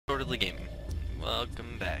Unreportedly Gaming.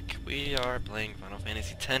 Welcome back. We are playing Final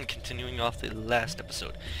Fantasy X, continuing off the last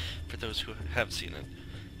episode, for those who have seen it.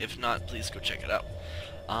 If not, please go check it out.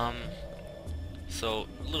 So,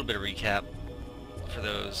 a little bit of recap, for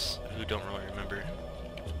those who don't really remember.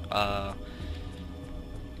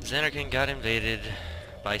 Xanarkand got invaded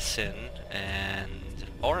by Sin, and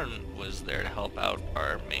Auron was there to help out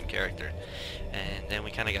our main character. And then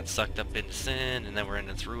we kind of got sucked up into Sin, and then we're in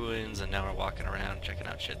its ruins, and now we're walking around checking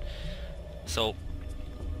out shit. So,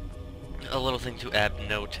 a little thing to add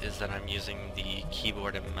note is that I'm using the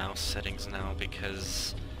keyboard and mouse settings now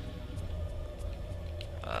because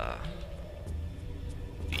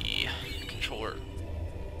the controller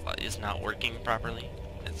is not working properly.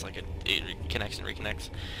 It's like it connects and reconnects.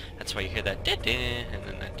 That's why you hear that da-da and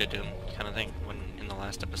then that da-dum kind of thing when in the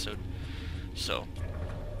last episode. So,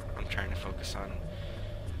 I'm trying to focus on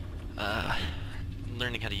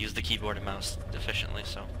learning how to use the keyboard and mouse efficiently,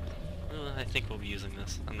 so I think we'll be using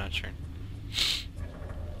this. I'm not sure.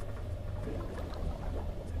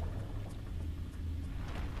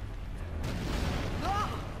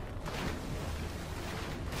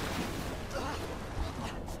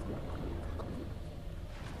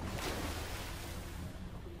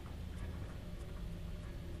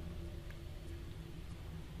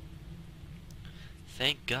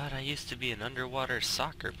 Thank God I used to be an underwater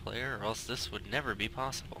soccer player, or else this would never be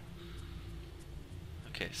possible.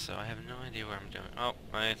 Okay, so I have no idea what I'm doing. Oh,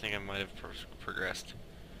 I think I might have progressed.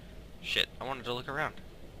 Shit, I wanted to look around.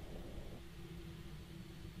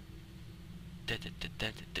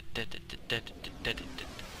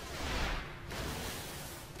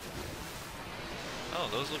 Oh,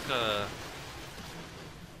 those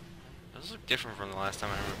look different from the last time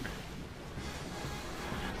I remember.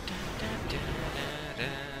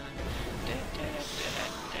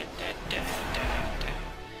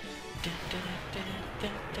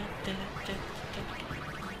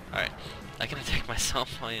 Alright, I can attack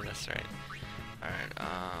myself. Oh yeah, that's right. Alright,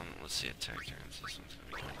 let's see, attack turns. This one's gonna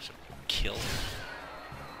be kind of kill.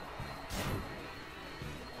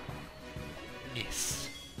 Yes.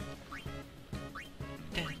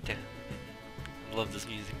 I love this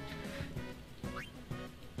music.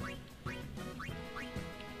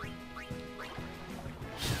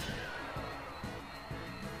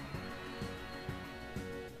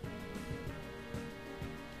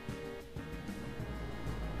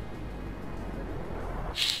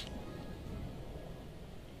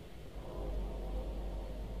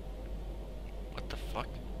 Fuck.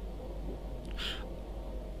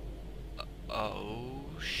 Oh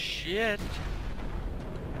shit.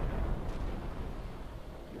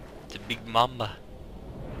 It's a big mamba.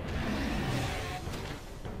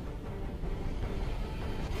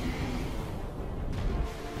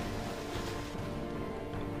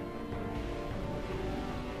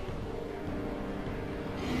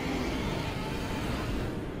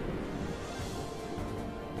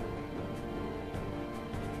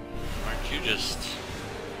 Aren't you just...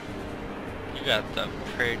 You got the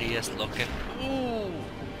prettiest looking... Ooh!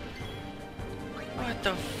 What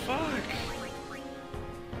the fuck?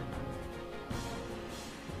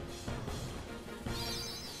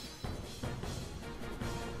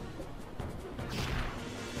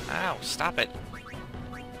 Ow, stop it.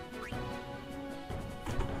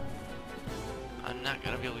 I'm not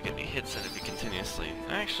gonna be able to get any hits at it continuously.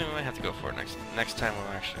 Actually, we might have to go for it next time.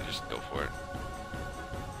 We'll actually just go for it.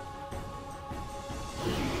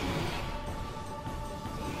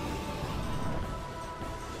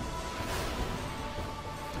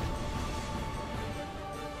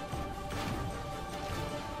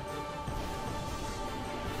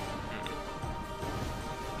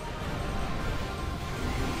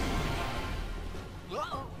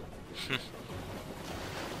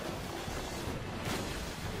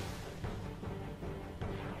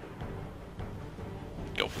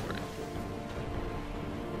 Go for it.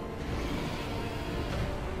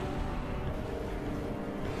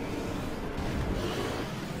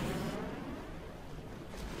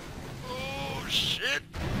 Oh shit!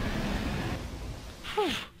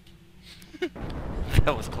 Whew.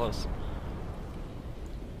 That was close.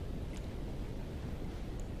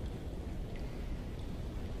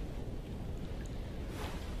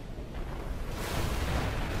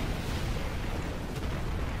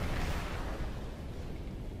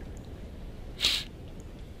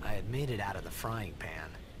 Made it out of the frying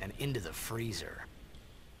pan and into the freezer.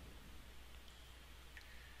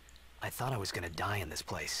 I thought I was gonna die in this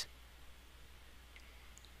place.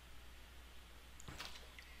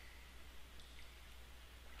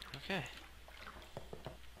 Okay.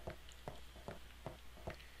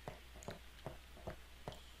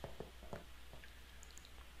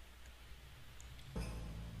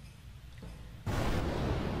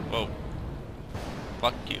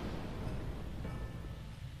 Fuck you.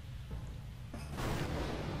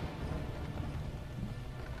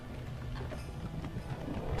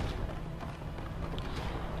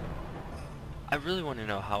 I really want to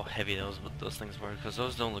know how heavy those things were, because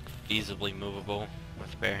those don't look feasibly movable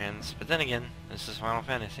with bare hands. But then again, this is Final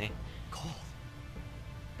Fantasy. Cold.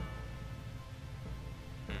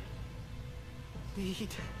 Hmm.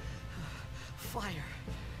 Need fire.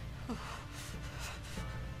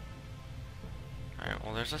 Alright,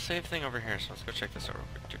 well there's a save thing over here, so let's go check this out real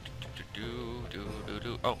quick.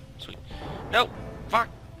 Do. Oh, sweet. No! Fuck!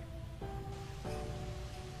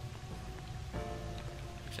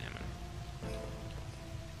 Examine.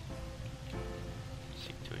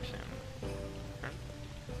 Seek to examine. Huh?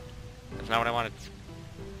 That's not what I wanted.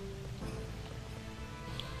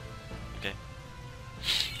 Okay.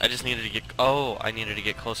 I just needed to get... Oh, I needed to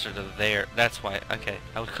get closer to there. That's why. Okay,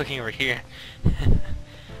 I was clicking over here.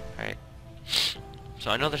 Alright. So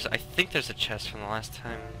I know there's... I think there's a chest from the last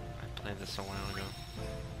time I played this a while ago.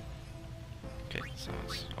 Okay, so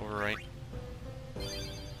it's over right.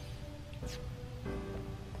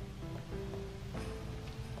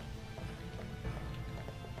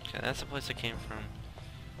 Okay, that's the place I came from.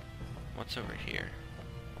 What's over here?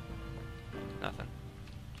 Nothing.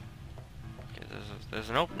 Okay, there's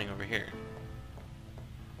an opening over here.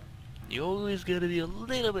 You always gotta be a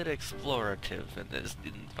little bit explorative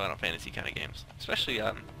in Final Fantasy kind of games, especially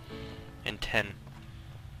in 10.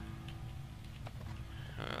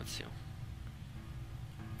 Let's see.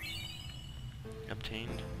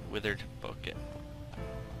 Obtained withered bouquet.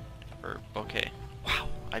 Or bouquet. Wow,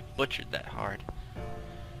 I butchered that hard.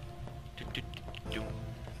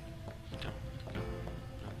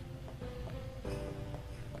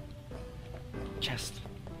 Chest.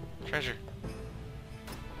 Treasure.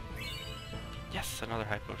 Yes, another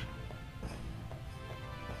high potion.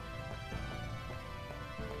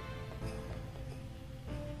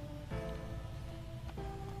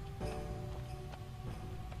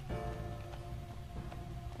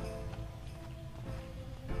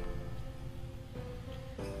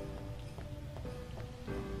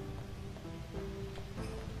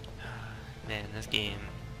 Man, this game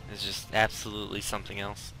is just absolutely something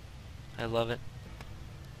else. I love it.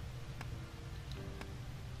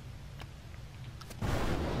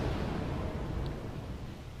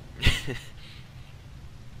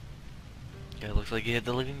 Guy looks like he had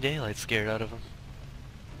the living daylight scared out of him.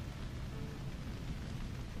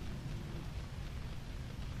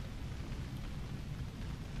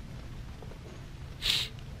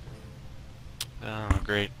 Oh,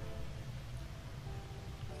 great.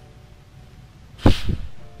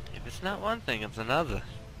 If it's not one thing, it's another.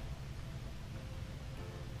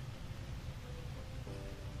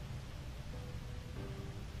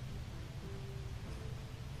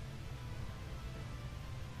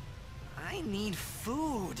 I need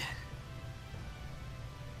food.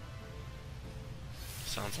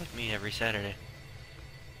 Sounds like me every Saturday.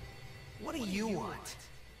 What do you want?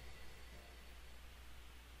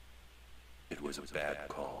 It was a bad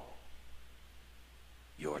call.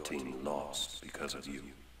 Your team lost because of you.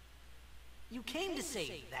 You came to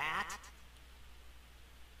say that?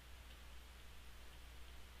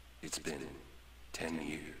 It's been 10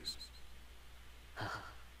 years.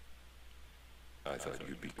 I thought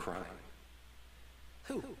you'd be crying.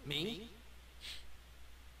 Who, me?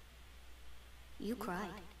 You cried.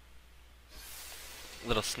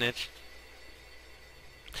 Little snitch.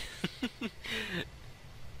 Ooh,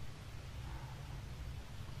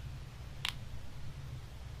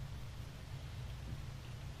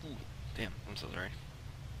 damn, I'm so sorry.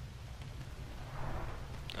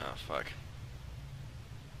 Oh, fuck.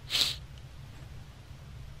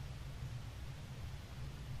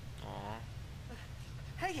 Aw.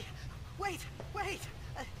 Hey, wait!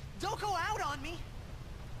 Don't go out on me!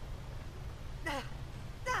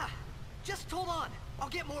 Just hold on. I'll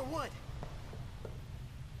get more wood.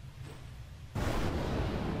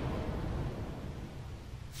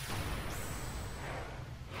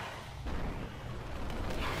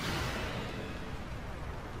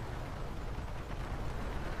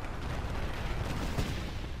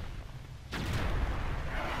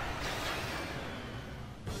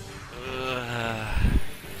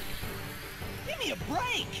 Give me a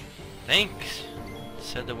break! Thanks.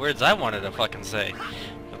 Said the words I wanted to fucking say.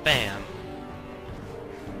 Ba-bam.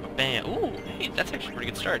 Ba-bam. Ooh, hey, that's actually a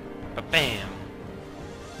pretty good start. Ba-bam.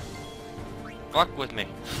 Fuck with me.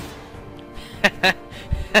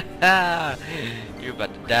 You're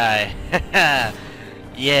about to die.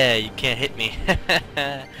 Yeah, you can't hit me.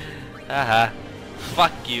 Haha.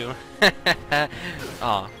 Fuck you.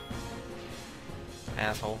 Aw.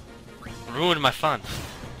 Asshole. Ruined my fun.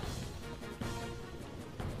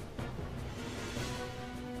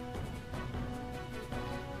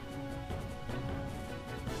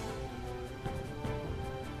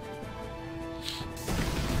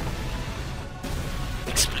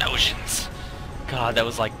 Explosions. God, that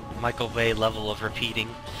was like Michael Bay level of repeating.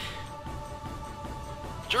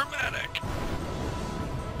 Dramatic.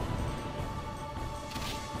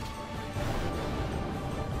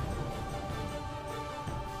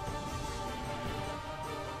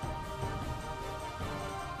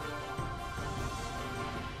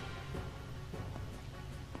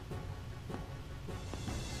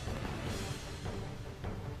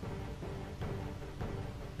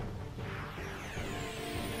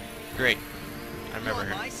 Great. I remember You on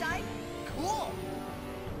her. my side? Cool.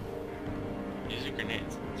 Using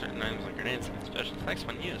grenades. Certain items like grenades have special effects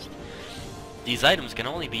when used. These items can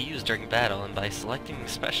only be used during battle and by selecting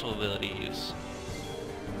special ability use.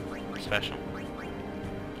 Special.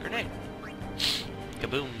 Grenade.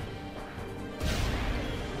 Kaboom.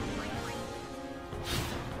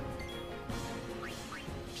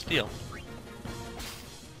 Steal.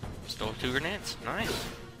 Stole 2 grenades. Nice.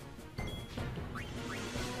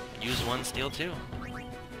 Use 1, steal 2.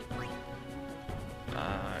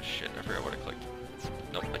 Shit, I forgot what I clicked.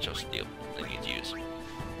 Nope, I chose steal. I need to use.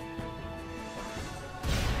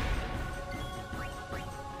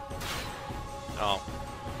 Oh.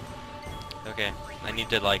 Okay, I need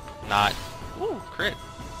to, like, not... Ooh, crit.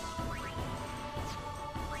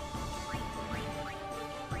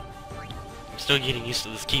 I'm still getting used to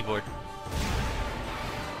this keyboard.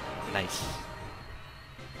 Nice.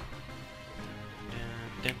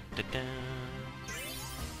 Dun, dun, dun, dun.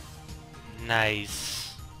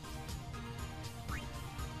 Nice.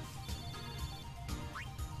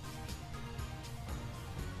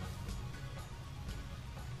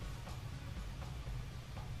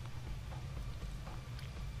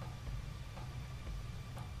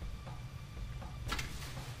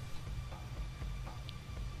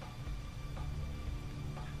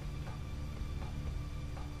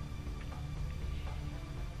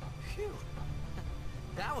 Phew.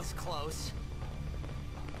 That was close.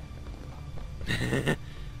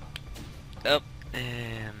 Up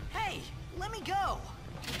and Hey, let me go.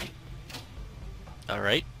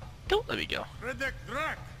 alright. Don't let me go. Redek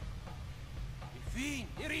Drak! Ifin,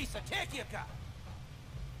 Irisa, Tekiaka!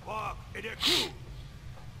 Wak, Edeku!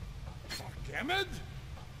 Gemed?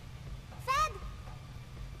 Fed!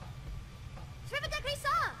 Shrivata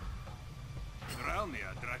Grisa!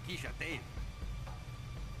 Dralnia, Drakisha Tain.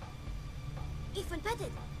 Ifan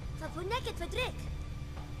Petted! Fapuneket Fedrik!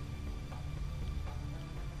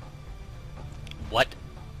 What?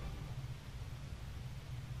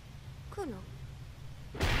 Kuno.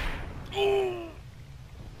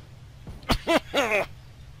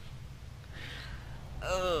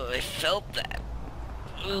 Oh, I felt that.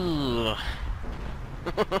 Ooh.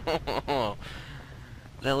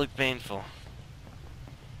 That looked painful.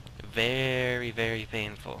 Very, very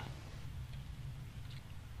painful.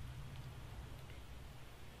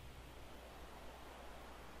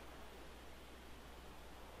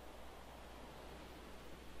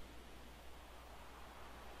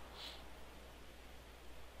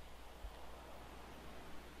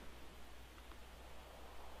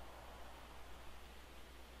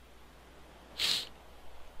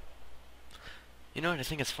 You know what I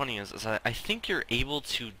think is funny is I think you're able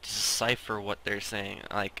to decipher what they're saying.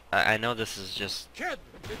 Like, I know this is just... Ked,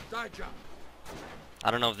 Daija.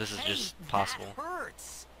 I don't know if this is Hey, just possible. that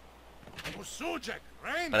hurts. Musujek,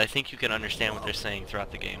 Rain. But I think you can understand what they're saying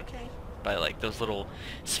throughout the game. Okay. By, like, those little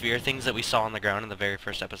sphere things that we saw on the ground in the very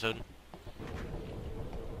first episode.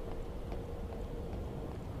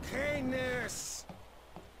 Canis!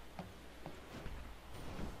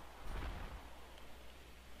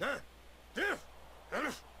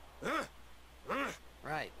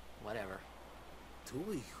 Right, whatever.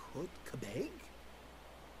 Tui Hut Kabeg?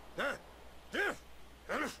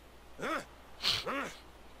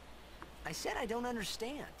 I said I don't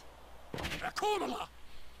understand. Akonala!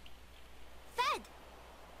 Fed!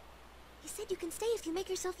 He said you can stay if you make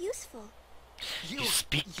yourself useful. You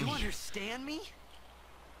speak You me. understand me?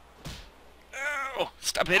 Ow!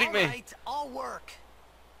 Stop hitting me! Alright, I'll work.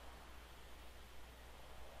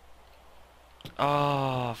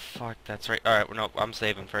 Oh, fuck, that's right. Alright, well, no, I'm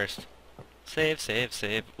saving first. Save, save,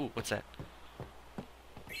 save. Ooh, what's that?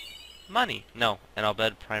 Money! No, an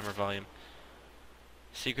Elbed primer volume.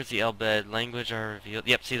 Secrets of the Elbed, language are revealed.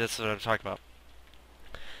 Yep, see, that's what I'm talking about.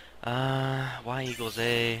 Y equals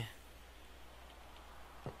A.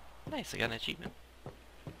 Nice, I got an achievement.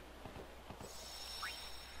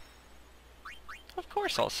 Of course.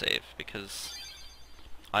 course I'll save, because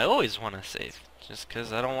I always want to save. Just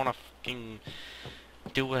because I don't want to fucking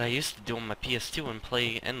do what I used to do on my PS2 and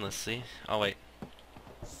play endlessly. Oh, wait.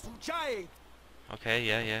 Suchai! Okay,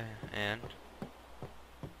 yeah, and...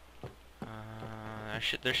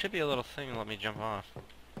 there should be a little thing to let me jump off.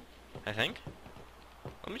 I think?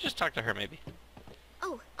 Let me just talk to her, maybe.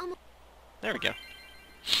 Oh, There we go.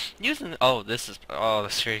 Using... Oh, this is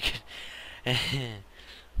very good.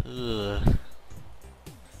 Ugh.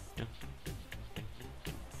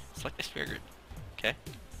 Select the sphere grid. Okay.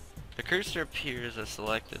 The cursor appears as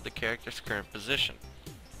selected the character's current position.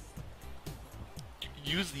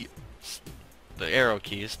 Use the arrow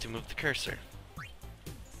keys to move the cursor.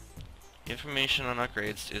 Information on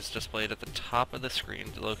upgrades is displayed at the top of the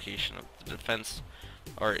screen. The location of the defense,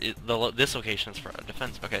 or this location is for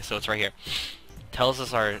defense. Okay, so it's right here. Tells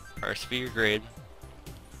us our sphere grade.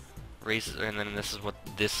 Raises, and then this is what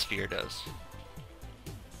this sphere does.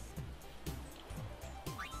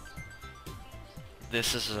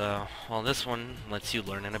 This is well, this one lets you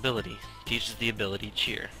learn an ability. Teaches the ability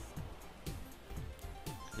cheer.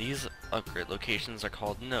 These upgrade locations are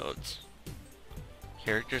called nodes.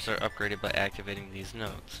 Characters are upgraded by activating these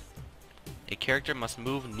nodes. A character must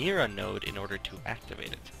move near a node in order to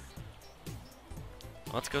activate it.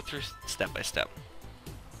 Let's go through step by step.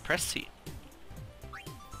 Press C.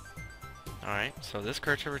 Alright, so this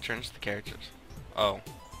cursor returns the characters. Oh,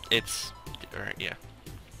 it's... Alright, yeah.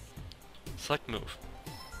 Select move.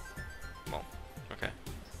 Well, okay.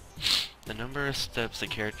 The number of steps a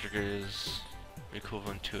character is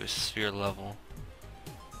equivalent to a sphere level.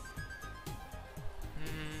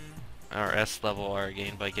 Our S level are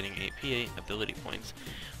gained by getting AP ability points,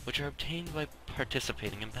 which are obtained by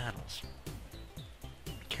participating in battles.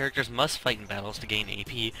 Characters must fight in battles to gain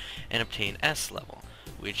AP and obtain S level,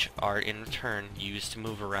 which are in turn used to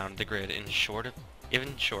move around the grid. In short,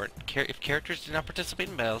 if characters do not participate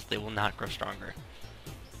in battles, they will not grow stronger.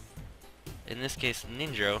 In this case,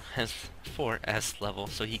 Ninja has 4 S level,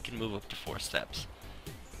 so he can move up to 4 steps.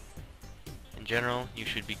 In general, you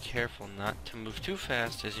should be careful not to move too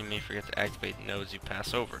fast, as you may forget to activate nodes you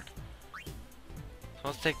pass over.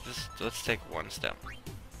 So let's take one step.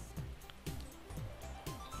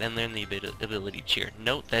 Then learn the ability cheer.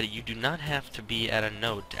 Note that you do not have to be at a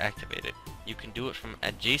node to activate it. You can do it from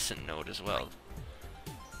adjacent node as well.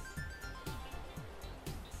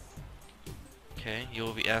 Okay, you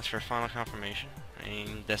will be asked for final confirmation.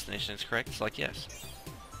 And destination is correct, select yes.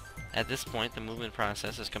 At this point, the movement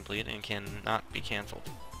process is complete and cannot be cancelled.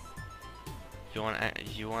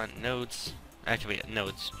 If you want nodes, activate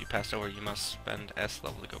nodes you passed over, you must spend S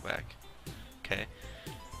level to go back. Okay.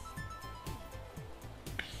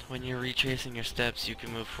 When you're retracing your steps, you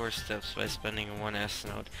can move 4 steps by spending 1 S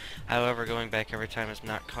node. However, going back every time is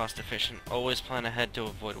not cost efficient. Always plan ahead to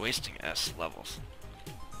avoid wasting S levels.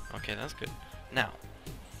 Okay, that's good. Now,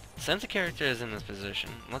 since the character is in this position,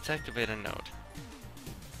 let's activate a node.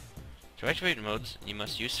 To activate nodes, you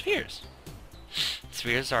must use spheres.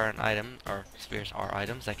 Spheres are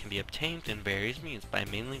items that can be obtained in various means,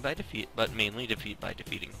 mainly by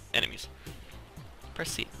defeating enemies.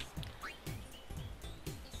 Press C.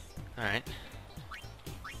 Alright.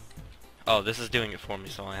 Oh, this is doing it for me,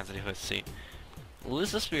 so I have to do a C. The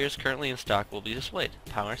list of spheres currently in stock will be displayed.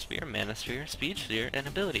 Power Sphere, Mana Sphere, Speed Sphere, and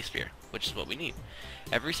Ability Sphere, which is what we need.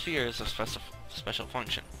 Every sphere is a special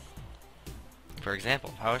function. For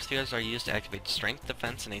example, Power Spheres are used to activate Strength,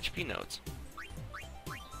 Defense, and HP nodes.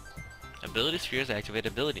 Ability Spheres activate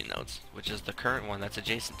Ability nodes, which is the current one that's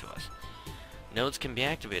adjacent to us. Nodes that can be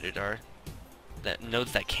activated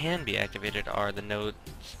are the nodes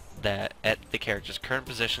that at the character's current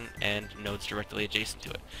position and nodes directly adjacent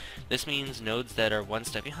to it. This means nodes that are one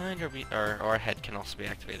step behind or ahead can also be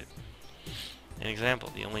activated. An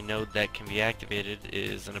example, the only node that can be activated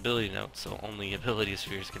is an ability node, so only ability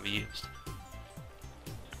spheres can be used.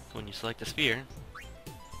 When you select a sphere,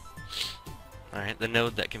 alright, the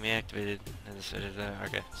node that can be activated is,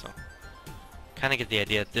 okay, so kind of get the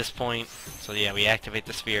idea at this point. So yeah, we activate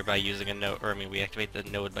the sphere by using a node, or I mean we activate the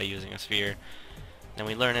node by using a sphere. Then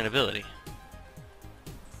we learn an ability.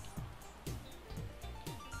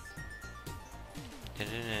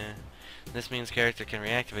 This means character can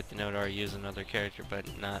reactivate the node or use another character,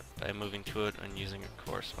 but not by moving to it and using a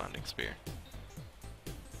corresponding sphere.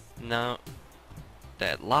 Now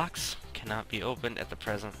that locks cannot be opened at the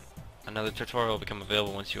present. Another tutorial will become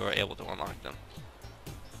available once you are able to unlock them.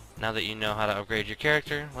 Now that you know how to upgrade your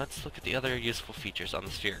character, let's look at the other useful features on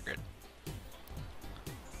the sphere grid.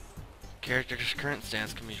 Character's current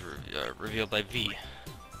stance can be revealed by V.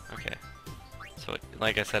 Okay. So,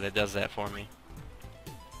 like I said, it does that for me.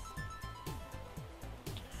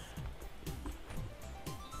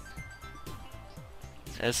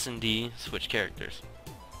 S and D, switch characters.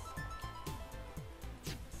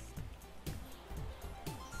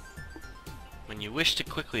 When you wish to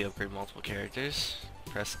quickly upgrade multiple characters,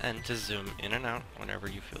 press N to zoom in and out whenever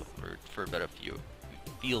you feel for a better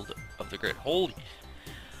field of the grid. Holy!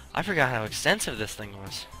 I forgot how extensive this thing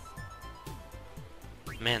was.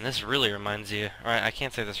 Man, this really reminds you, or I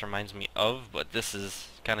can't say this reminds me of, but this is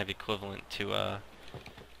kind of equivalent to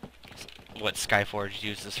what Skyforge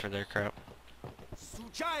uses for their crap.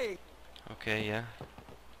 Suchai! Okay, yeah.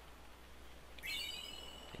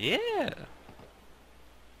 Yeah!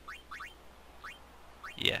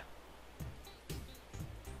 Yeah.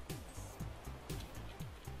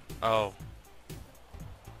 Oh.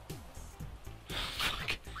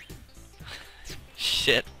 Fuck.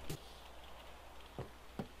 Shit.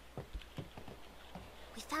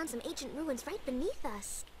 We found some ancient ruins right beneath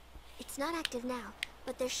us. It's not active now,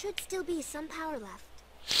 but there should still be some power left.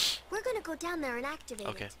 We're gonna go down there and activate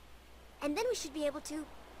it. And then we should be able to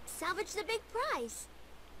salvage the big prize.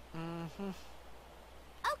 Mm-hmm.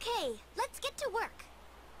 Okay, let's get to work.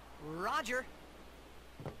 Roger.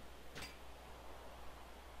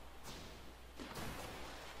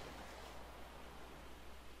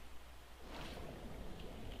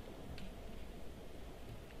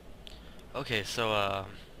 Okay, so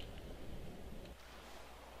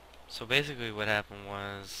basically what happened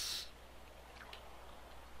was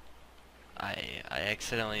I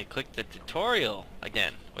accidentally clicked the tutorial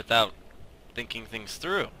again without thinking things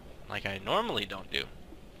through, like I normally don't do.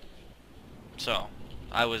 So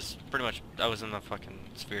I was in the fucking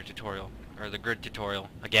sphere tutorial, or the grid tutorial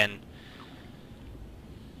again,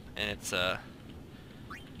 and it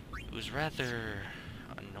was rather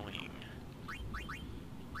annoying.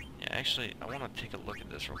 Yeah, actually, I want to take a look at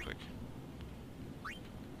this real quick.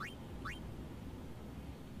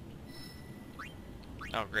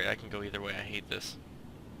 Oh great, I can go either way. I hate this.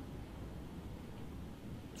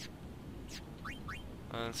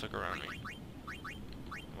 Let's look around me.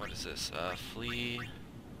 What is this? Flee,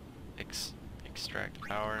 extract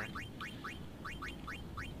power,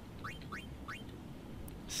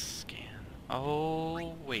 scan.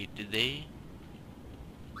 Oh wait, did they?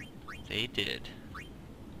 They did.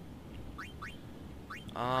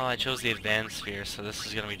 Oh, I chose the advanced sphere, so this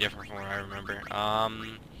is gonna be different from what I remember.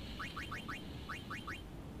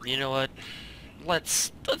 You know what?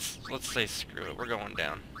 Let's say screw it. We're going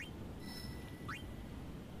down.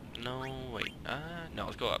 No, wait. No,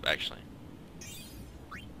 let's go up actually.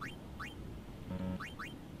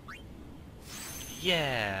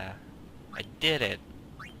 Yeah, I did it.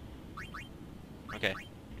 Okay.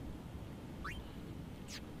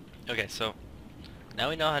 Okay, so now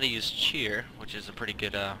we know how to use cheer, which is a pretty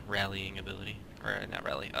good rallying ability, or not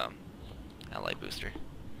rally, ally booster.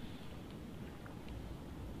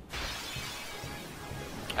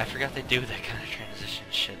 I forgot they do that kind of transition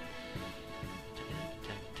shit.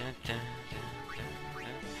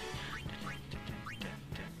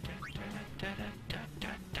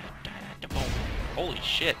 Holy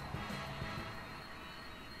shit.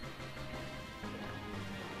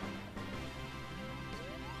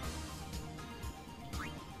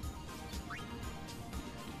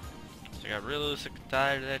 So I got really sick and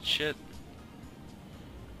tired of that shit.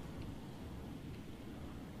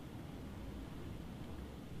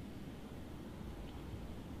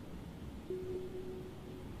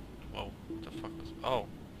 Whoa, what the fuck was... Oh.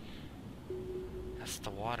 That's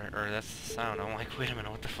the water, or that's the sound. I'm like, wait a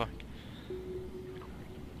minute, what the fuck?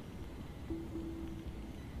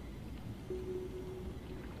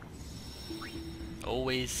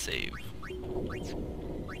 Always save.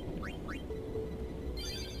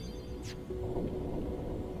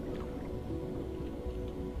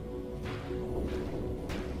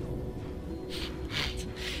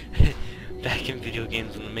 Back in video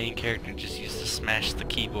games when the main character just used to smash the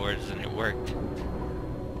keyboards and it worked.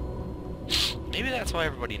 Maybe that's why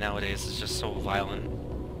everybody nowadays is just so violent.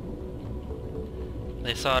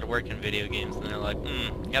 They saw it work in video games and they're like,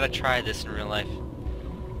 gotta try this in real life.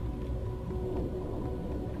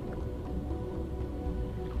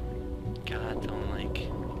 God, don't like...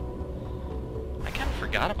 I kind of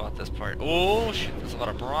forgot about this part. Oh shit, there's a lot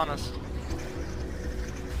of piranhas.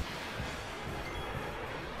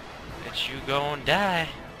 Bet you go and die.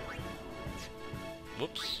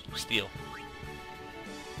 Whoops, steal.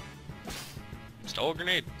 Stole a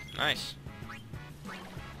grenade. Nice.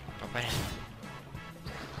 Bam.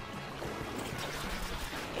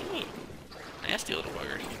 Ooh, nasty little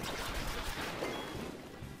buggers.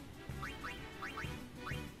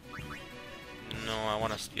 No, I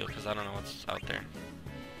want to steal because I don't know what's out there.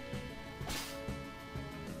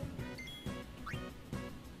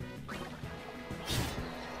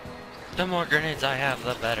 The more grenades I have,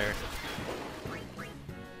 the better.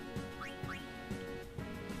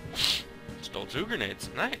 Stole 2 grenades.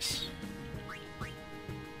 Nice.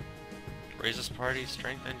 Raises party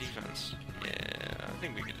strength and defense. Yeah, I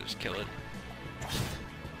think we could just kill it.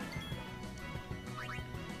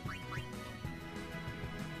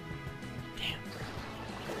 Damn.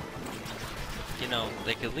 You know,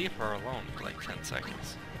 they could leave her alone for like 10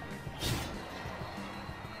 seconds.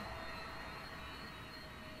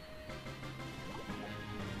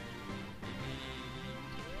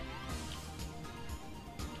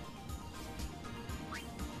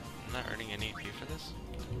 I'm not earning any AP for this.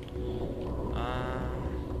 I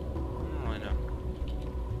don't really know.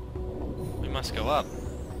 We must go up.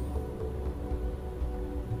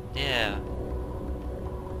 Yeah.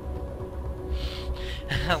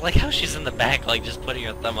 I like how she's in the back, like, just putting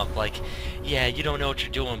her thumb up, like, yeah, you don't know what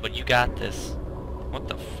you're doing, but you got this. What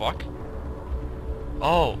the fuck?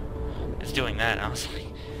 Oh, it's doing that. I was like,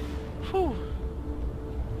 whew.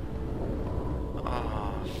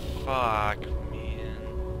 Oh, fuck, man.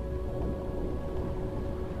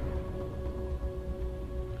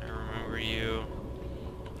 I remember you.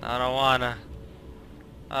 I don't wanna.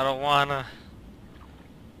 I don't wanna.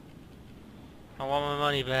 I want my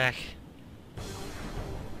money back.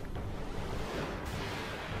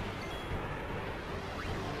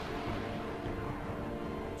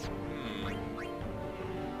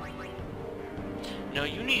 No,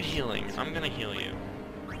 you need healing. I'm gonna heal you.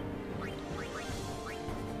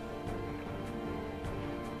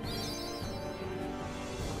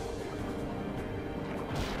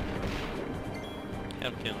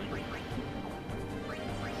 Have healing.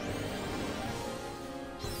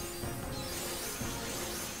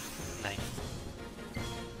 Nice.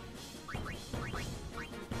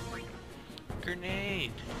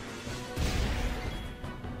 Grenade.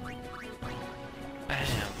 Bam.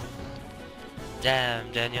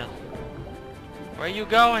 Damn, Daniel. Where are you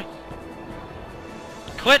going?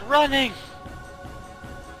 Quit running!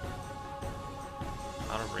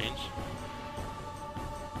 Out of range.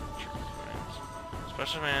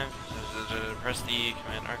 Special man. Press the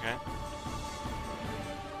command. Okay.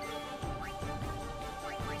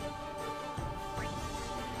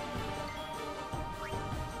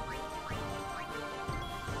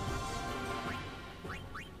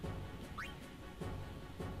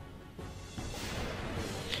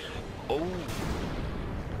 Oh.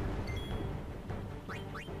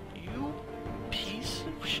 You piece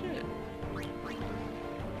of shit.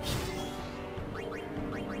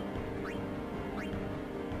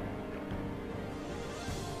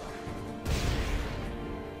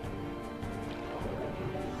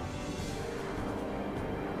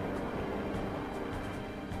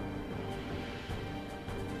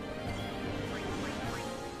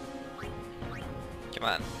 Come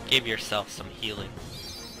on, give yourself some healing.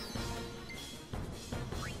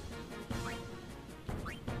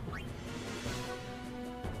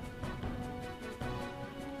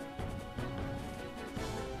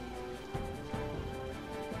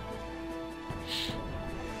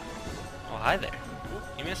 Oh, hi there. Ooh,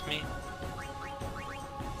 you missed me.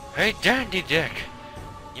 Hey, Dandy Dick!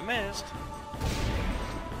 You missed.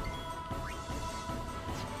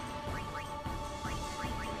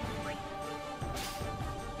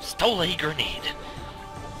 Stole a grenade.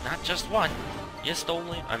 Not just one. You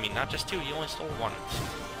stole it. I mean, not just 2. You only stole 1.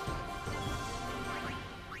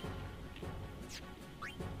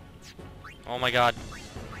 Oh my god.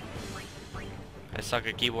 I suck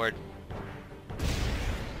at keyboard.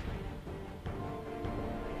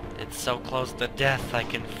 It's so close to death, I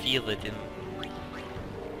can feel it in...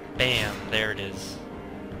 Bam, there it is.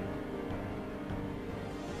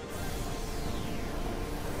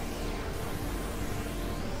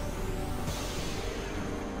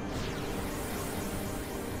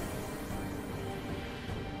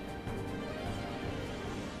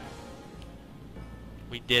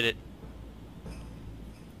 We did it.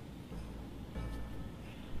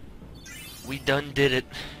 We done did it.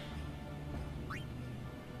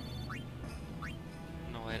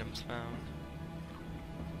 No items found.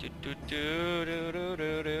 Do do do do do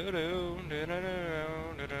do do do do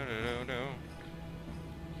do do do.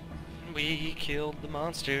 We killed the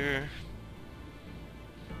monster.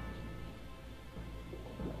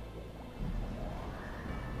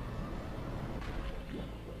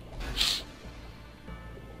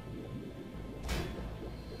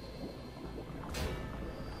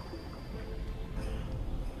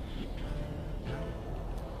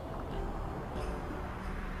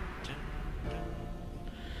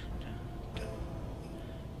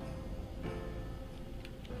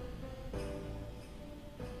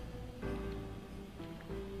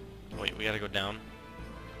 We gotta go down.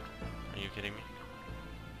 Are you kidding me?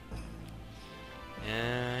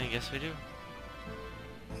 Yeah, I guess we do.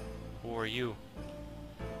 Who are you?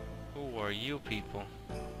 Who are you people?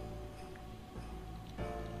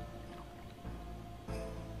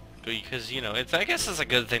 Because, you know, I guess it's a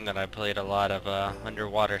good thing that I played a lot of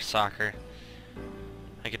underwater soccer.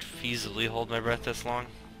 I could feasibly hold my breath this long.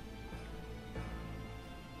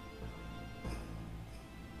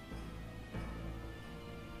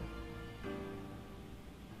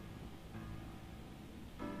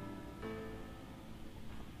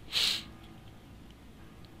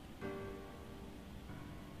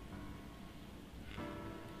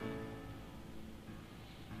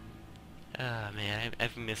 Ah, man,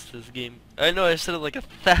 I've missed this game. I know I've said it like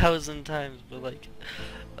 1,000 times, but like,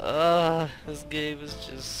 this game is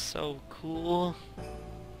just so cool.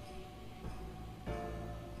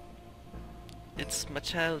 It's my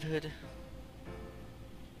childhood.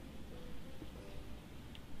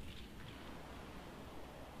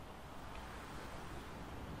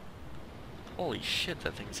 Holy shit,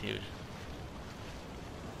 that thing's huge.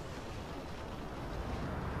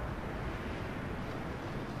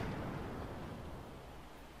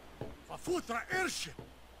 Futra airship.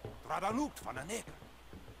 Tradanukt van een neger.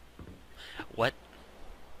 What?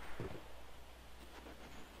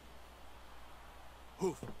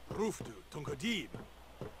 Hoof, roofdu, tungadib.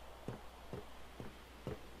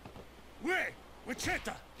 Wait,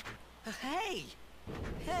 Wichita. Hey!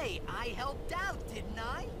 Hey, I helped out, didn't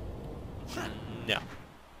I? No.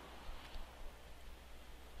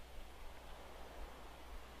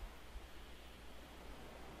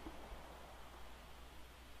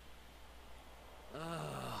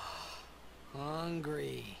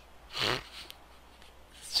 Hungry.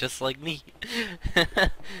 It's just like me.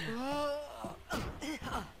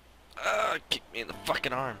 Kick me in the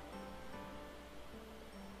fucking arm.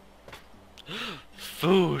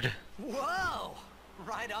 Food. Whoa!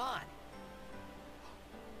 Right on.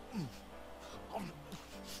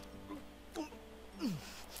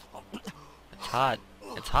 It's hot.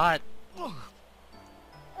 It's hot.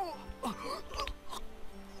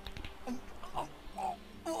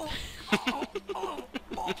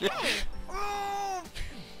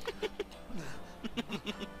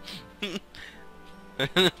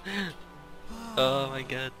 Oh my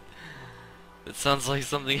god. It sounds like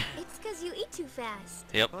something. It's 'cause you eat too fast.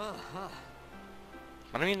 Yep.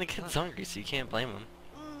 I mean, the kid's hungry, so you can't blame him.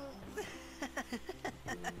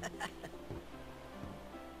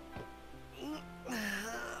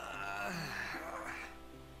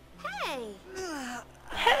 Hey!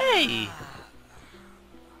 Hey!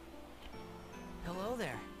 Hello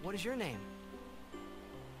there. What is your name?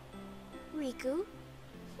 Riku?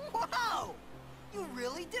 Whoa! You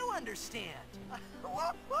really do understand.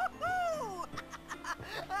 Woo-hoo-hoo!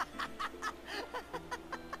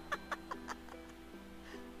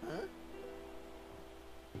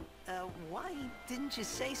 Why didn't you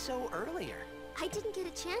say so earlier? I didn't get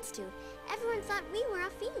a chance to. Everyone thought we were a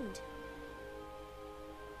fiend.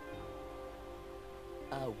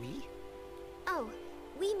 We? Oh,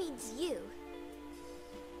 we means you.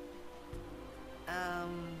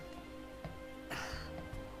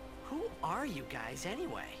 Who are you guys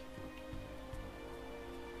anyway?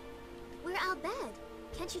 We're Albed.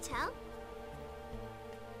 Can't you tell?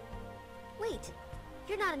 Wait,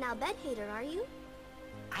 you're not an Albed hater, are you?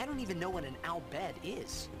 I don't even know what an Albed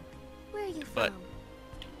is. Where are you But- from?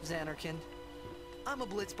 Xanarkin. I'm a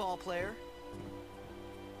blitzball player.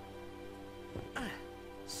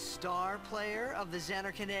 Star player of the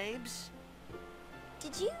Xanarkin Abes.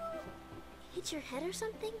 Did you hit your head or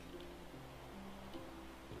something?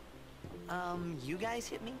 You guys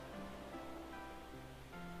hit me?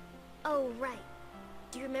 Oh, right.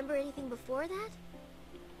 Do you remember anything before that?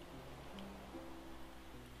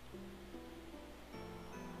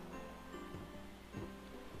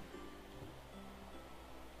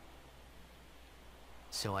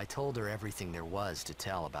 So I told her everything there was to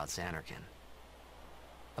tell about Xanarkin.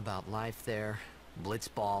 About life there,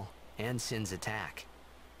 Blitzball, and Sin's attack.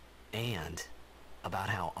 And about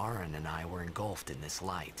how Aaron and I were engulfed in this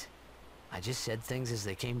light. I just said things as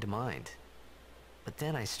they came to mind. But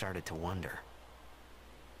then I started to wonder.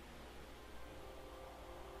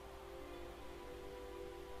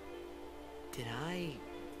 Did I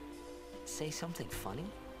say something funny?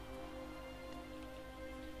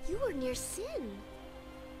 You were near Sin.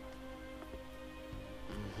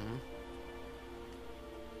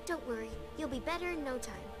 Don't worry, you'll be better in no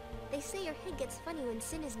time. They say your head gets funny when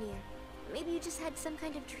Sin is near. Maybe you just had some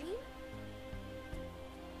kind of dream?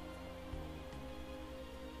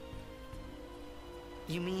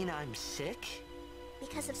 You mean I'm sick?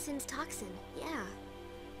 Because of Sin's toxin, yeah.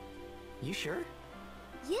 You sure?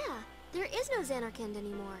 Yeah, there is no Xanarkand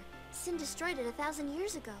anymore. Sin destroyed it 1,000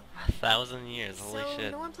 years ago. 1,000 years, holy So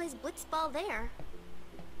shit. no one plays blitzball there.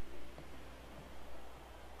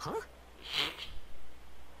 Huh?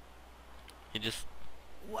 He just...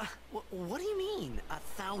 What do you mean,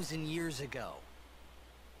 1,000 years ago?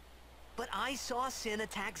 But I saw Sin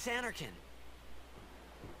attack Xanarkand.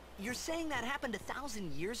 You're saying that happened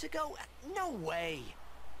 1,000 years ago? No way!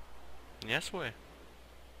 Yes way.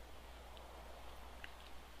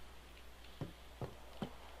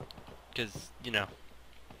 Because, you know.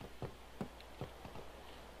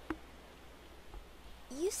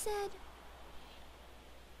 You said...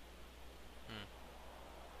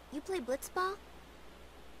 You play blitzball?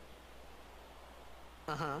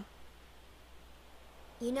 Uh-huh.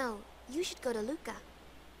 You know, you should go to Luca.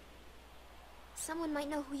 Someone might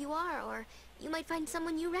know who you are, or you might find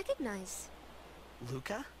someone you recognize.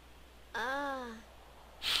 Luca?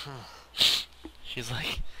 She's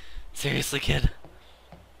like, seriously, kid?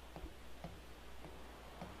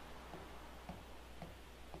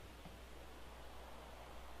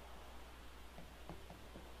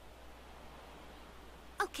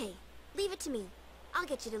 Okay, leave it to me. I'll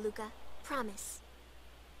get you to Luca. Promise.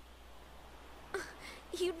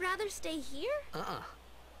 You'd rather stay here? Uh-uh.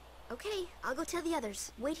 Okay, I'll go tell the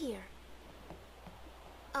others. Wait here.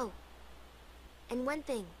 Oh. And one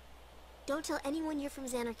thing. Don't tell anyone you're from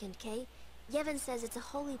Xanarkand, okay? Yevon says it's a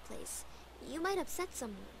holy place. You might upset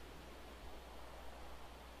someone.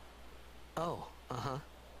 Oh, uh-huh.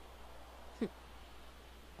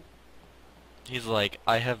 He's like,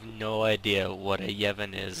 I have no idea what a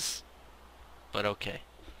Yevon is, but okay.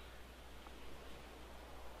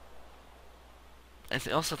 I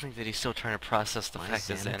also think that he's still trying to process the Why fact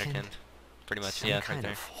that Xanarkand, pretty much, Some yeah, kind right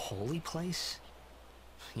there. of holy place?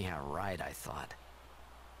 Yeah, right, I thought.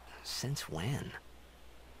 Since when?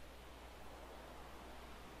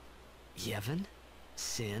 Yevon?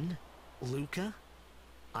 Sin? Luca?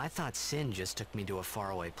 I thought Sin just took me to a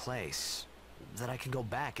faraway place, that I could go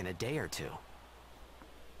back in a day or two.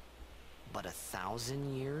 But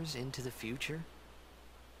 1,000 years into the future?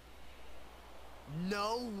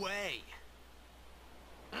 No way!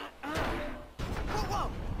 Whoa, whoa!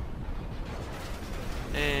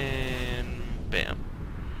 And bam.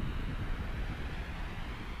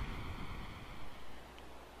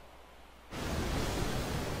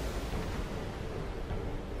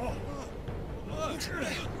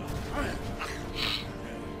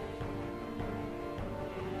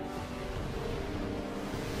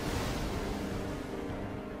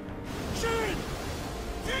 Shin!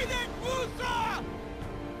 Sinek Musa!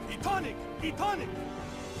 Etonic! Etonic!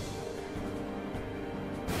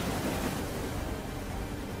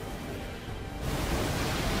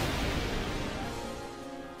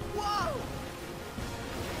 Whoa!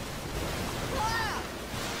 Ah!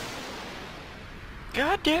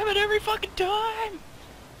 God damn it, every fucking time!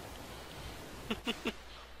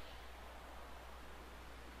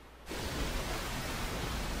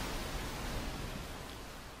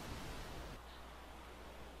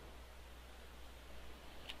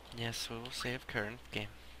 Yes, we will save current game.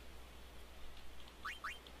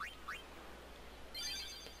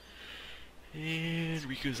 And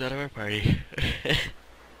Riku's out of our party.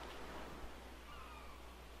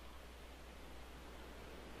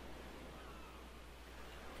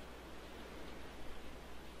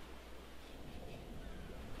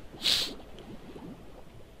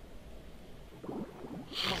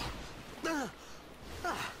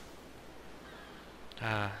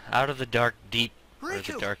 Out of the dark deep, or the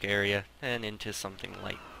Riku! dark area, and into something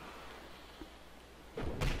light.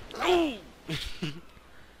 Oh!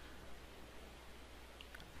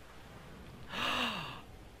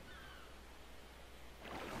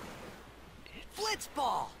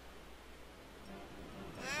 Blitzball!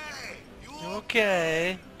 Hey! You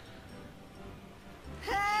Okay.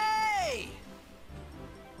 Hey!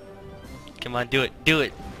 Come on, do it, do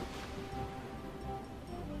it.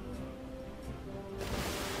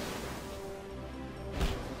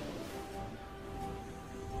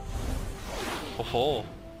 Oh.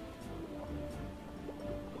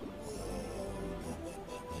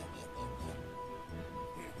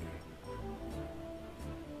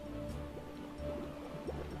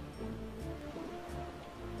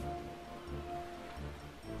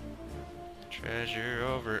 Treasure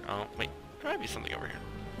over. Oh, wait. There might be something over here.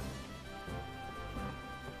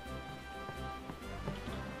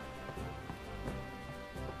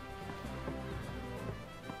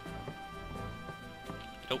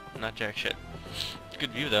 Nope, not jack shit.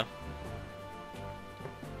 Good view though.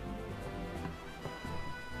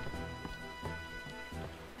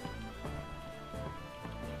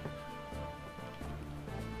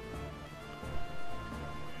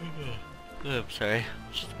 Oh, I'm sorry.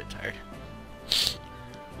 I'm just a bit tired.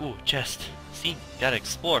 Ooh, chest. See, gotta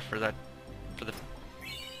explore for that,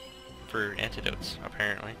 for antidotes,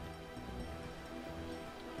 apparently.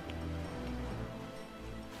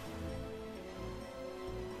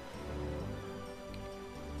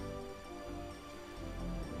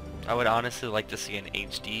 I would honestly like to see an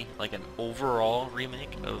HD, like an overall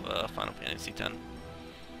remake of Final Fantasy X.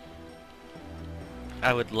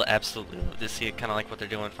 I would absolutely love to see it, kind of like what they're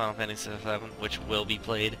doing in Final Fantasy VII, which will be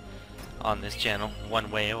played on this channel one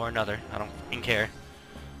way or another. I don't even care.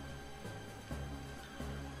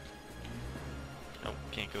 Nope,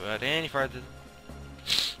 can't go out any farther.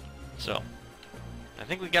 So, I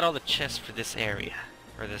think we got all the chests for this area,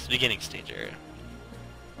 or this beginning stage area.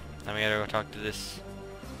 Now we gotta go talk to this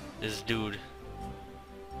dude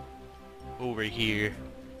over here.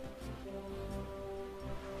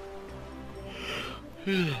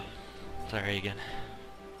 Sorry again.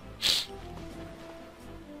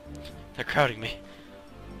 They're crowding me.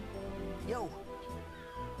 Yo.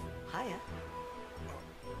 Hiya.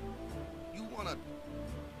 You wanna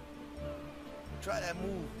try that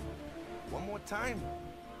move one more time?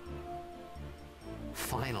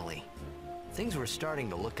 Finally. Things were starting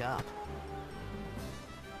to look up.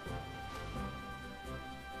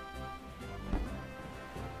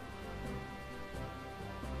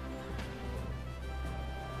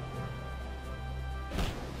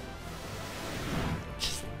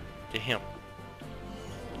 To him.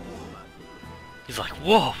 He's like,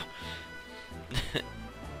 whoa!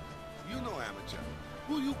 You know, amateur.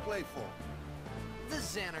 Who you play for? The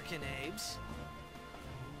Xanarkin Abes.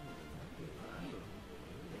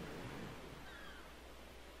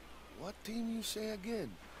 What team you say again?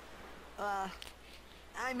 I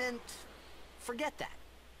meant, forget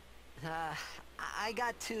that. I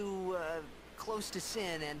got too, close to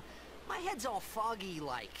Sin, and my head's all foggy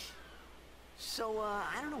like. So,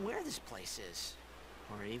 I don't know where this place is.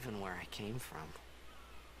 Or even where I came from.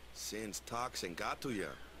 Sin's toxin got to you.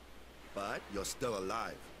 But you're still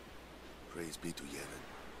alive. Praise be to Yevon.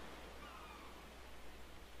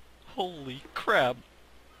 Holy crap!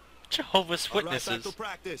 Jehovah's Witnesses. All right, back to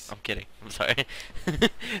practice. I'm kidding. I'm sorry.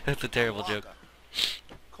 That's a terrible joke.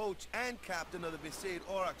 Coach and captain of the Besaid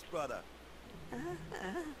Aurochs, brother.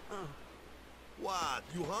 What?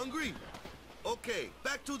 You hungry? Okay,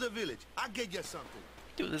 back to the village. I'll get you something.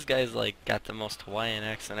 Dude, this guy's like got the most Hawaiian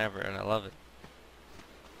accent ever, and I love it.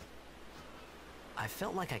 I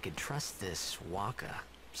felt like I could trust this Waka,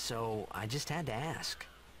 so I just had to ask.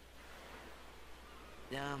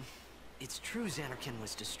 It's true Xanarkin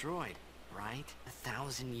was destroyed, right?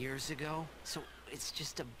 1,000 years ago? So it's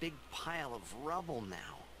just a big pile of rubble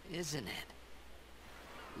now, isn't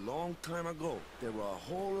it? Long time ago, there were a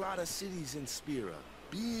whole lot of cities in Spira.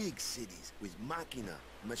 Big cities with machina,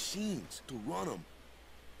 machines to run them.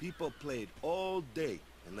 People played all day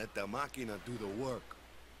and let the machina do the work.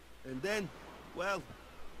 And then, well,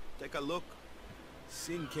 take a look.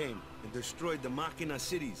 Sin came and destroyed the machina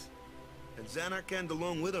cities. And Xanarkand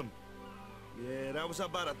along with them. Yeah, that was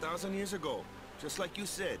about 1,000 years ago. Just like you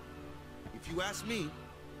said. If you ask me,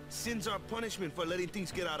 Sin's our punishment for letting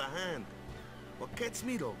things get out of hand. What gets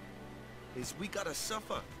me though, is we gotta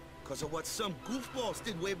suffer because of what some goofballs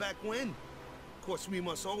did way back when. Of course, we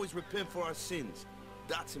must always repent for our sins.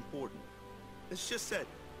 That's important. It's just that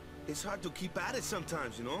it's hard to keep at it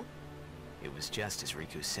sometimes, you know? It was just as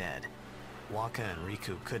Riku said. Waka and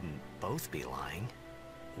Riku couldn't both be lying.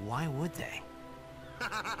 Why would they?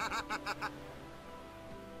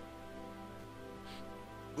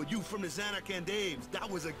 But you from the Xanarkand Abes, that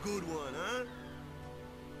was a good one, huh?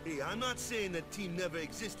 Hey, I'm not saying that team never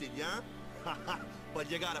existed, yeah? But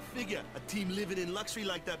you gotta figure, a team living in luxury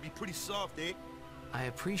like that be pretty soft, eh? I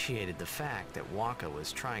appreciated the fact that Waka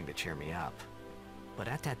was trying to cheer me up. But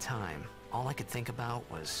at that time, all I could think about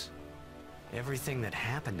was everything that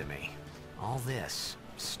happened to me. All this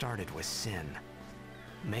started with Sin.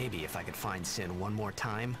 Maybe if I could find Sin one more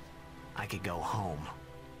time, I could go home.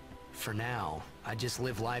 For now, I'd just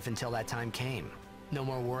live life until that time came. No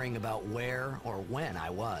more worrying about where or when I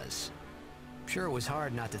was. Sure, it was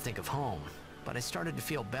hard not to think of home, but I started to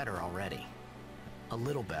feel better already. A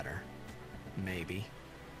little better. Maybe.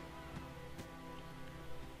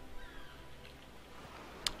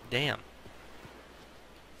 Damn.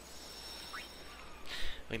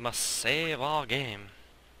 We must save our game.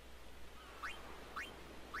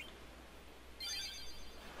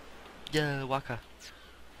 Yeah, Waka.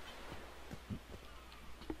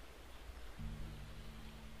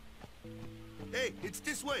 Hey, it's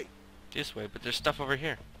this way. This way, but there's stuff over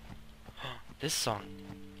here. This song.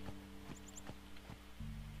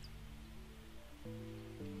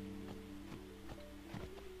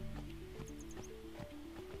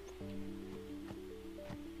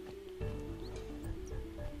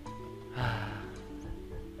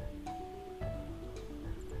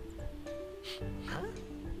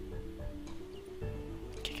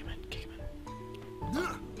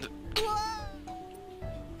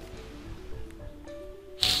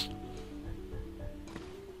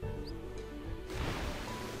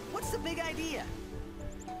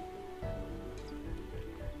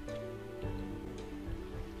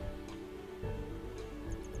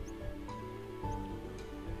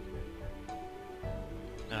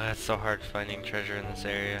 It's so hard finding treasure in this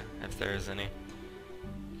area, if there is any.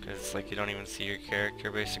 Because it's like you don't even see your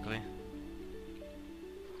character, basically.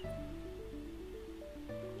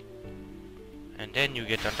 And then you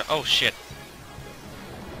get down to... Oh, shit!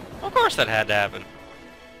 Of course that had to happen.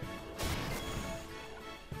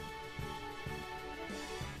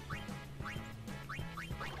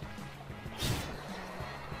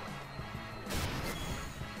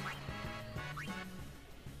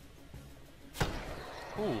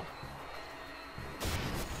 Ooh.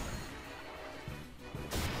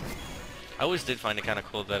 I always did find it kind of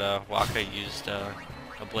cool that Waka used a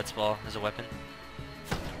blitz ball as a weapon.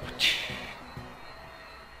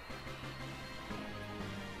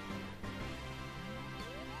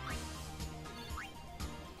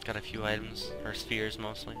 Got a few items, or spheres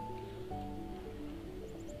mostly.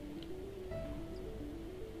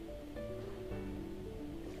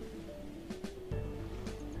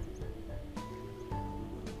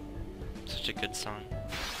 Such a good song.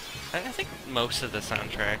 I think most of the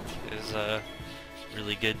soundtrack is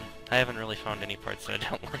really good. I haven't really found any parts that I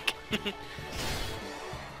don't like.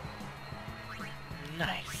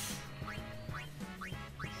 Nice.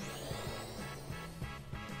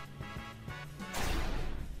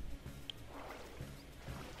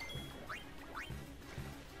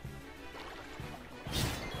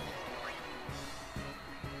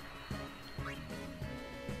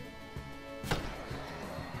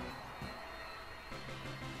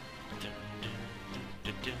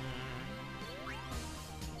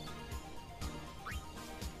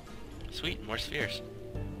 Sweet, more spheres.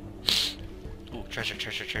 Ooh, treasure,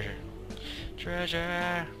 treasure, treasure.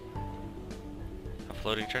 Treasure! A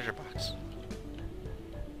floating treasure box.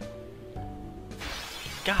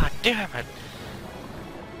 God damn it!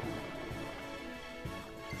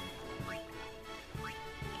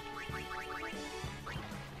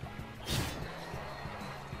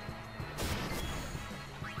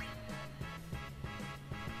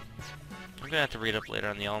 I'm gonna have to read up later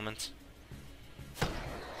on the elements.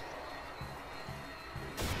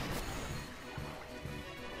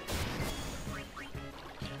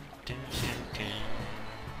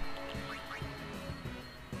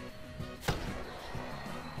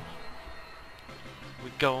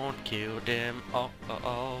 Gonna kill them. Oh, oh,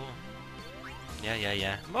 oh. Yeah, yeah,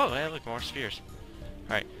 yeah. Oh, hey, look, more spheres.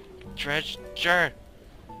 Alright. Treasure!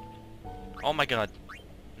 Oh my god.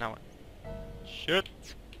 Now what? Shit!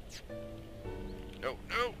 No,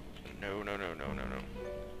 no! No, no, no, no, no, no.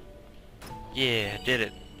 Yeah, did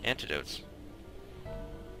it. Antidotes.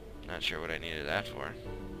 Not sure what I needed that for.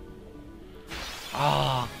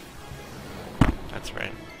 Ah! Oh, that's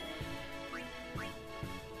right.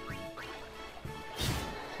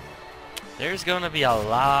 There's gonna be a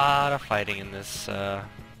lot of fighting in this,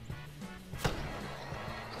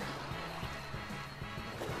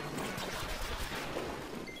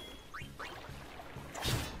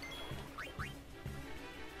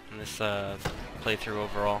 playthrough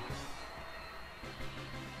overall.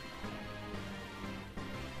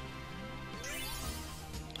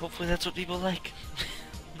 Hopefully that's what people like.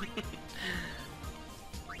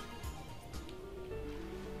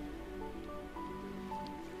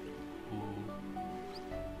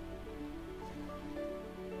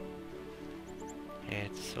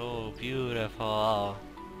 It's so beautiful.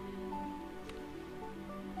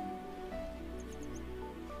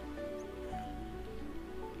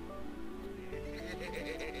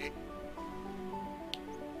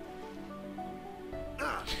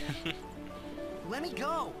 Let me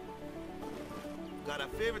go! Got a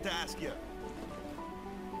favor to ask you.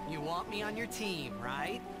 You want me on your team,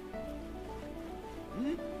 right?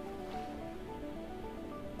 Hmm?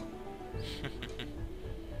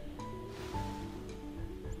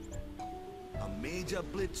 A major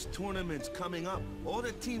blitz tournament's coming up. All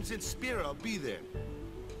the teams in Spira will be there.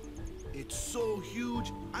 It's so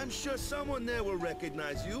huge, I'm sure someone there will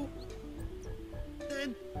recognize you.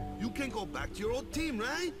 Then you can go back to your old team,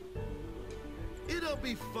 right? It'll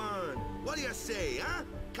be fun. What do you say, huh?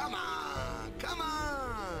 Come on, come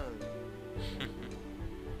on!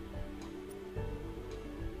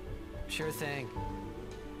 Sure thing.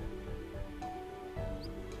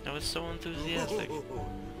 That was so enthusiastic.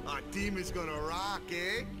 Our team is gonna rock,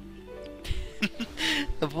 eh?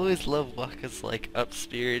 I've always loved Waka's like up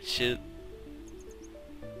spirit shit.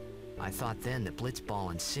 I thought then that Blitzball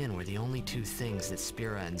and Sin were the only two things that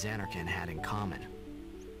Spira and Xanarkand had in common.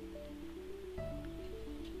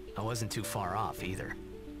 I wasn't too far off either.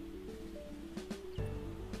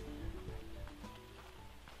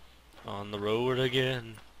 On the road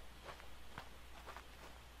again.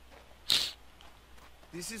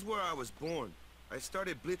 This is where I was born. I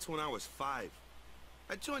started Blitz when I was 5.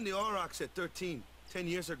 I joined the Aurochs at 13, 10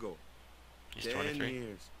 years ago. He's 10 23.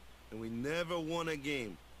 years, and we never won a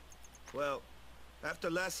game. Well, after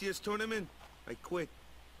last year's tournament, I quit.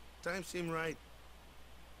 Time seemed right.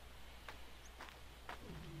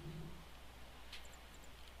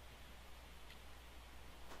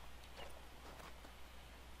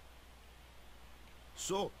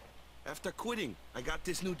 So, after quitting, I got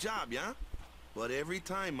this new job, yeah? But every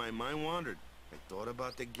time my mind wandered, I thought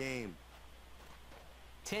about the game.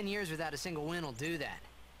 10 years without a single win will do that.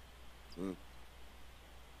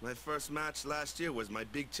 My first match last year was my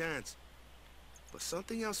big chance. But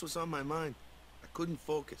something else was on my mind. I couldn't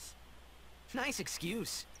focus. Nice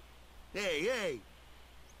excuse. Hey,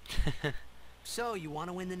 hey! So, you want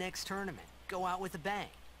to win the next tournament. Go out with a bang.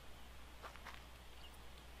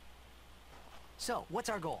 So, what's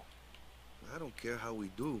our goal? I don't care how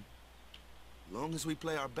we do. Long as we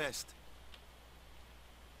play our best.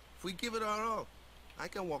 If we give it our all, I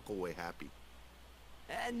can walk away happy.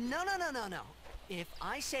 No. If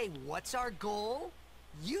I say, what's our goal?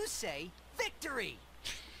 You say, victory!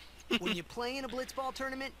 When you play in a blitzball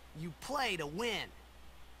tournament, you play to win.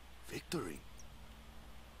 Victory?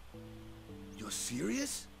 You're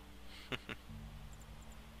serious?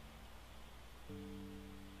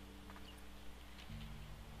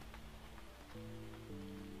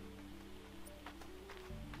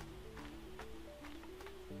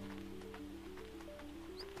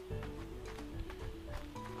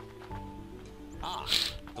 Ah,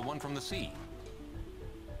 the one from the sea.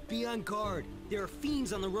 Be on guard. There are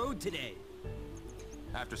fiends on the road today.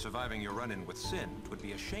 After surviving your run-in with Sin, it would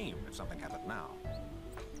be a shame if something happened now.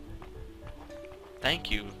 Thank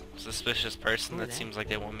you, suspicious person Who are that they? seems like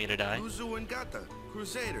they want me to die. Uzu and Gata,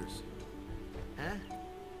 Crusaders. Huh?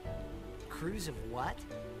 Cruise of what?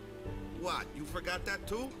 What, you forgot that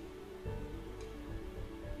too?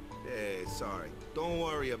 Hey, sorry. Don't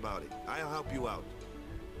worry about it. I'll help you out.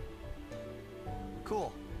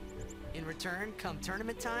 Cool. In return, come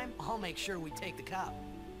tournament time, I'll make sure we take the cup.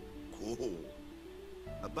 Cool.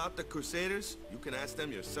 About the Crusaders, you can ask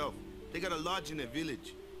them yourself. They got a lodge in a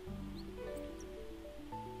village.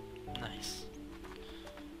 Nice.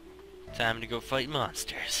 Time to go fight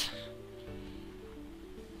monsters.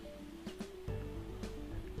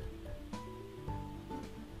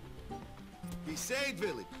 Besaid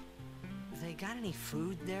village. They got any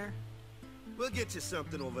food there? We'll get you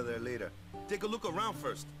something over there later. Take a look around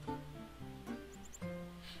first.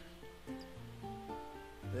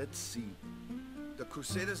 Let's see. The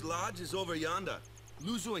Crusaders' lodge is over yonder.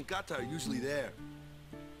 Luzu and Gata are usually there.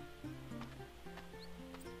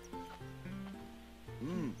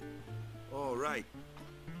 All right.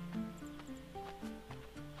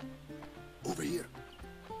 Over here.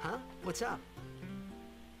 Huh? What's up?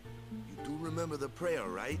 You do remember the prayer,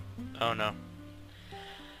 right? Oh no.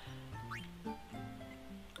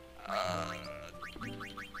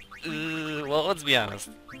 Well, let's be honest.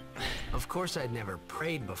 Of course I'd never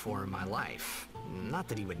prayed before in my life. Not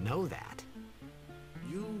that he would know that.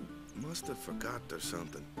 You must have forgot or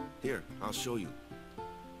something. Here, I'll show you.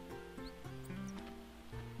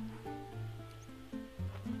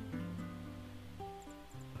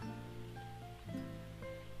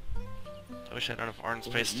 I wish I had enough arm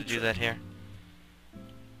space to do that here.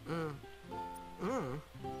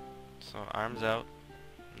 So arms out,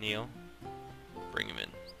 kneel, bring him in.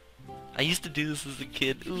 I used to do this as a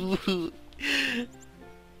kid. Ooh.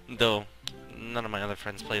 Though none of my other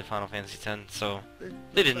friends played Final Fantasy X, so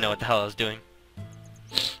they didn't know what the hell I was doing.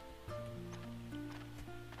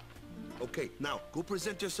 Okay, now go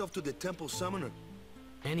present yourself to the temple summoner.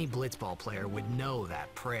 Any blitzball player would know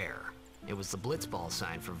that prayer. It was the blitzball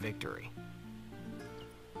sign for victory.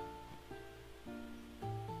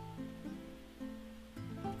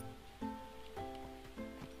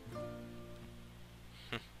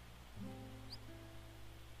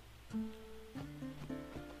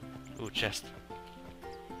 Ooh, chest.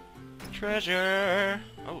 Treasure!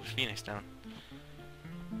 Oh, Phoenix down.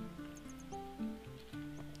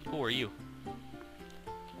 Who are you?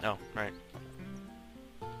 Oh, right.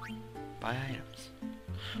 Buy items.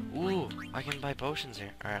 Ooh, I can buy potions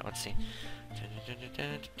here. Alright, let's see.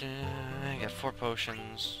 I got 4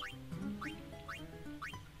 potions.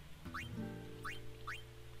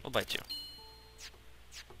 We'll buy 2.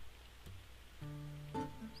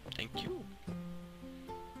 Thank you.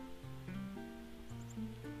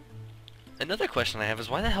 Another question I have is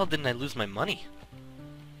why the hell didn't I lose my money?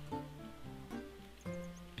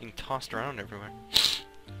 Being tossed around everywhere.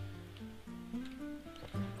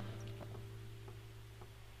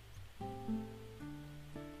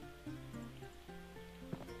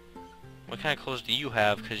 What kind of clothes do you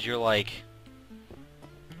have? Because you're like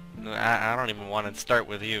I don't even want to start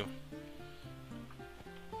with you.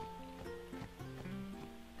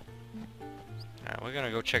 Alright, we're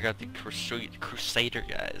gonna go check out the Crusader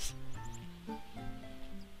guys. Oh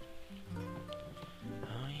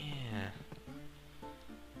yeah.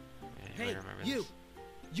 Hey, I remember you! this.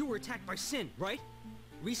 You were attacked by Sin, right?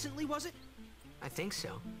 Recently, was it? I think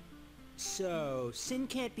so. So, Sin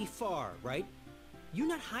can't be far, right? You're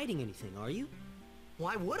not hiding anything, are you?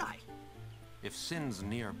 Why would I? If Sin's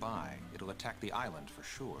nearby, it'll attack the island for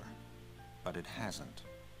sure. But it hasn't.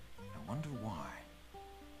 I wonder why.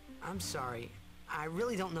 I'm sorry. I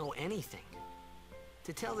really don't know anything.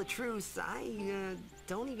 To tell the truth, I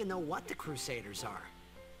don't even know what the Crusaders are.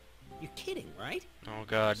 You're kidding, right? Oh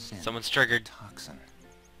god, Sin. someone's triggered. Toxin.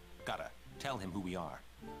 Gotta tell him who we are.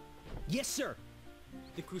 Yes, sir.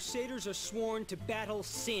 The Crusaders are sworn to battle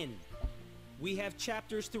Sin. We have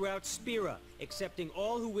chapters throughout Spira, accepting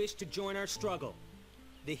all who wish to join our struggle.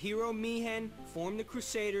 The hero Mihen formed the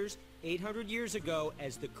Crusaders 800 years ago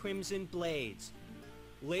as the Crimson Blades.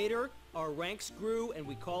 Later, our ranks grew and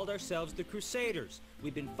we called ourselves the Crusaders.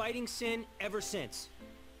 We've been fighting Sin ever since.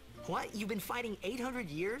 What? You've been fighting 800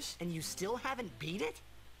 years and you still haven't beat it?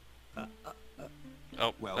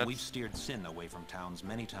 Oh, Well, that's... we've steered Sin away from towns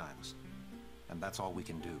many times. And that's all we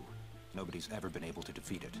can do. Nobody's ever been able to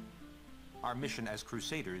defeat it. Our mission as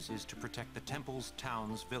Crusaders is to protect the temples,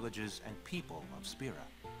 towns, villages, and people of Spira.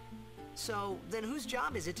 So, then whose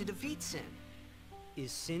job is it to defeat Sin?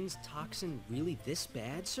 Is Sin's toxin really this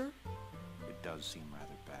bad, sir? It does seem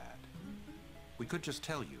rather bad. We could just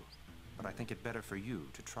tell you, but I think it better for you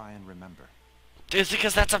to try and remember. It's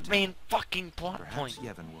because that's a main fucking plot Perhaps point.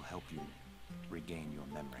 Yevon will help you regain your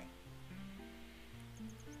memory.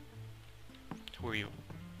 Who are you?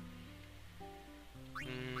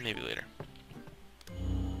 Maybe later.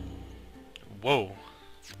 Whoa.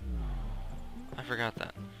 I forgot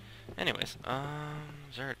that. Anyways,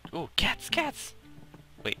 is there... Ooh, cats, cats!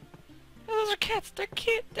 Wait. Oh, those are cats! They're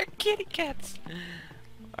kitty cats!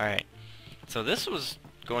 Alright. So this was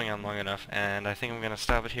going on long enough, and I think I'm gonna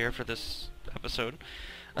stop it here for this episode.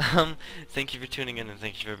 Thank you for tuning in, and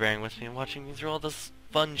thank you for bearing with me and watching me through all this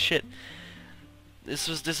fun shit. This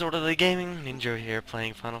was Disorderly Gaming, Ninja here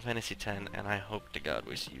playing Final Fantasy X, and I hope to God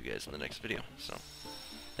we see you guys in the next video. So,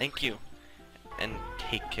 thank you, and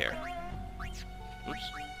take care. Oops.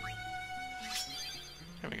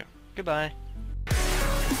 There we go. Goodbye.